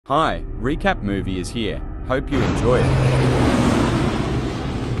Hi, Recap Movie is here. Hope you enjoy it.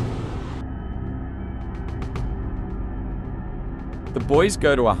 The boys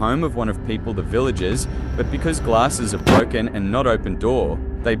go to a home of one of the villagers, but because glasses are broken and not open door,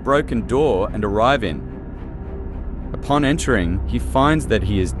 they broken door and arrive in. Upon entering, he finds that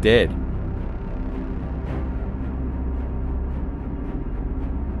he is dead.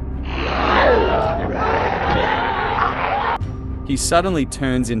 He suddenly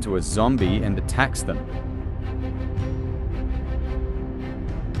turns into a zombie and attacks them.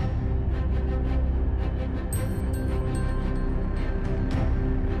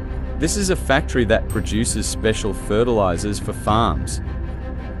 This is a factory that produces special fertilizers for farms.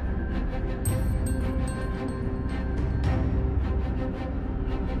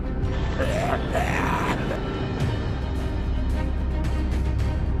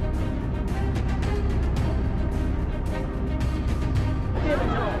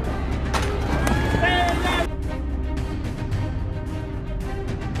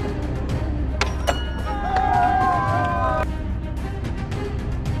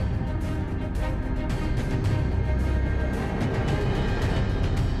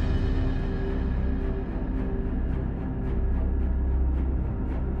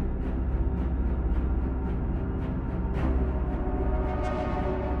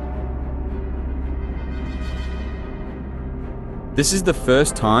 This is the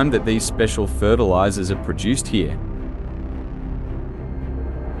first time that these special fertilizers are produced here.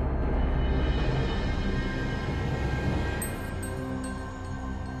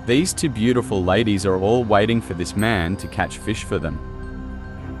 These two beautiful ladies are all waiting for this man to catch fish for them.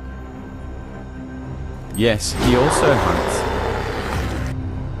 Yes, he also hunts.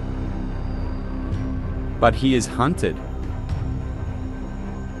 But he is hunted.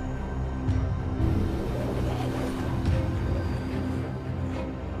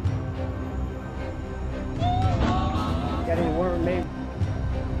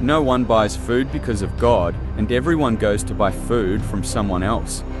 No one buys food because of God, and everyone goes to buy food from someone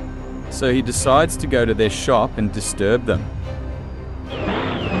else. So he decides to go to their shop and disturb them.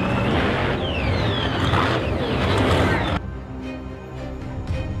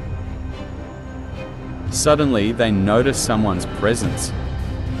 Suddenly, they notice someone's presence.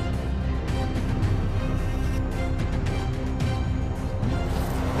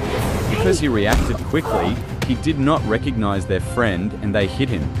 Because he reacted quickly, he did not recognize their friend and they hit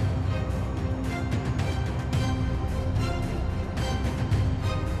him.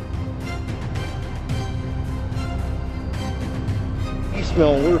 You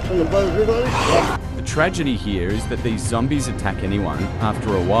smell worse than the buzzard, buddy? The tragedy here is that these zombies attack anyone.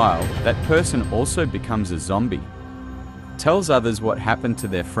 After a while, that person also becomes a zombie. Tells others what happened to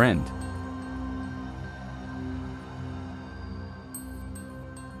their friend.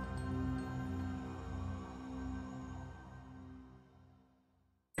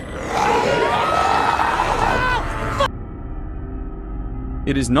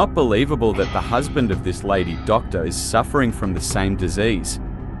 It is not believable that the husband of this lady doctor is suffering from the same disease.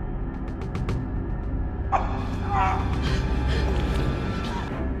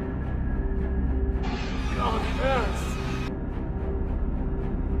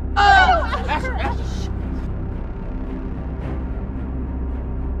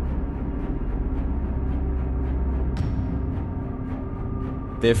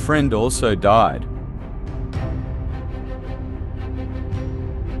 Their friend also died.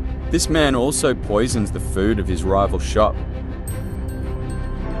 This man also poisons the food of his rival shop.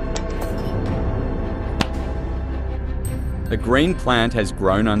 A green plant has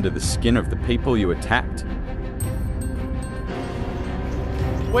grown under the skin of the people you attacked.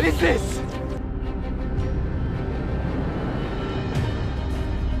 What is this?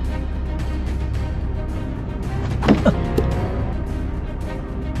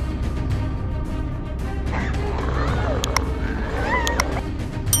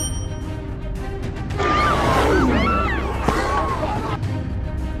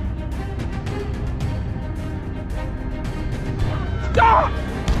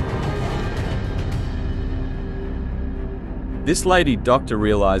 This lady doctor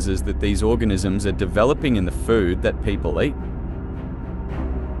realizes that these organisms are developing in the food that people eat.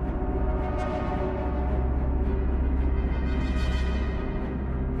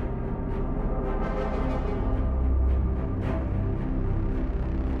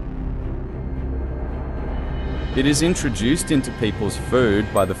 It is introduced into people's food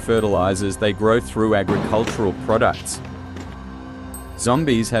by the fertilizers they grow through agricultural products.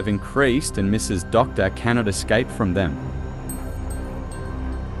 Zombies have increased and Mrs. Doctor cannot escape from them.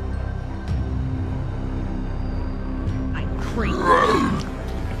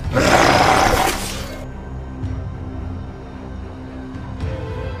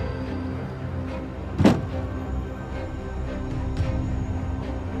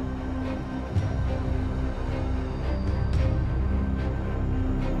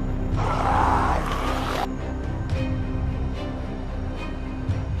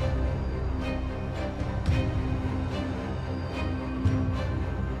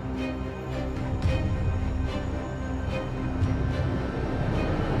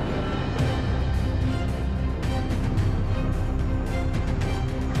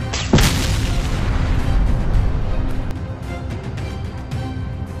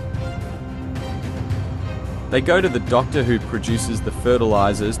 They go to the doctor who produces the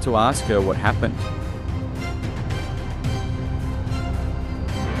fertilizers to ask her what happened.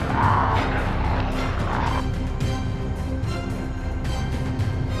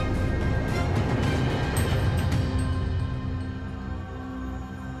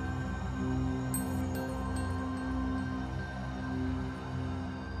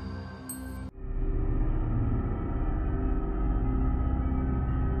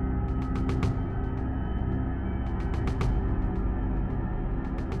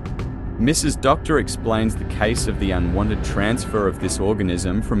 Mrs. Doctor explains the case of the unwanted transfer of this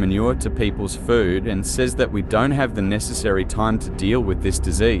organism from manure to people's food and says that we don't have the necessary time to deal with this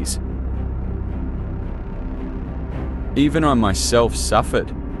disease. Even I myself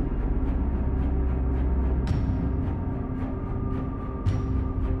suffered.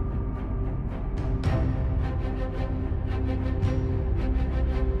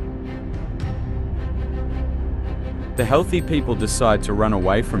 The healthy people decide to run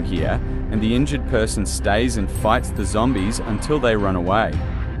away from here, and the injured person stays and fights the zombies until they run away.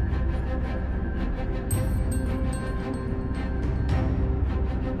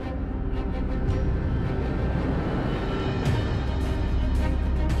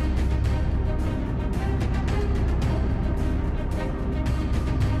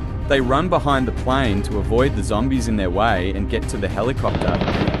 They run behind the plane to avoid the zombies in their way and get to the helicopter.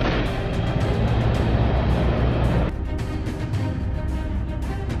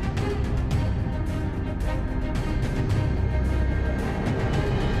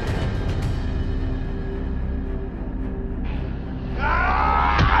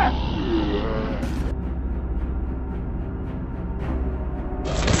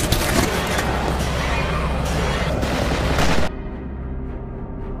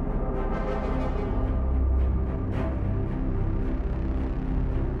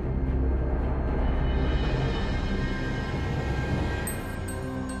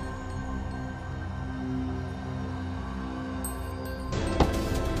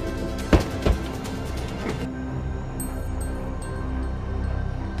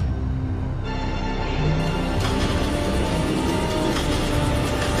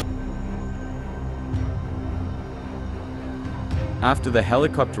 After the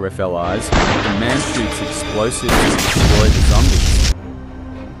helicopter FLIs, the man shoots explosives to destroy the zombies.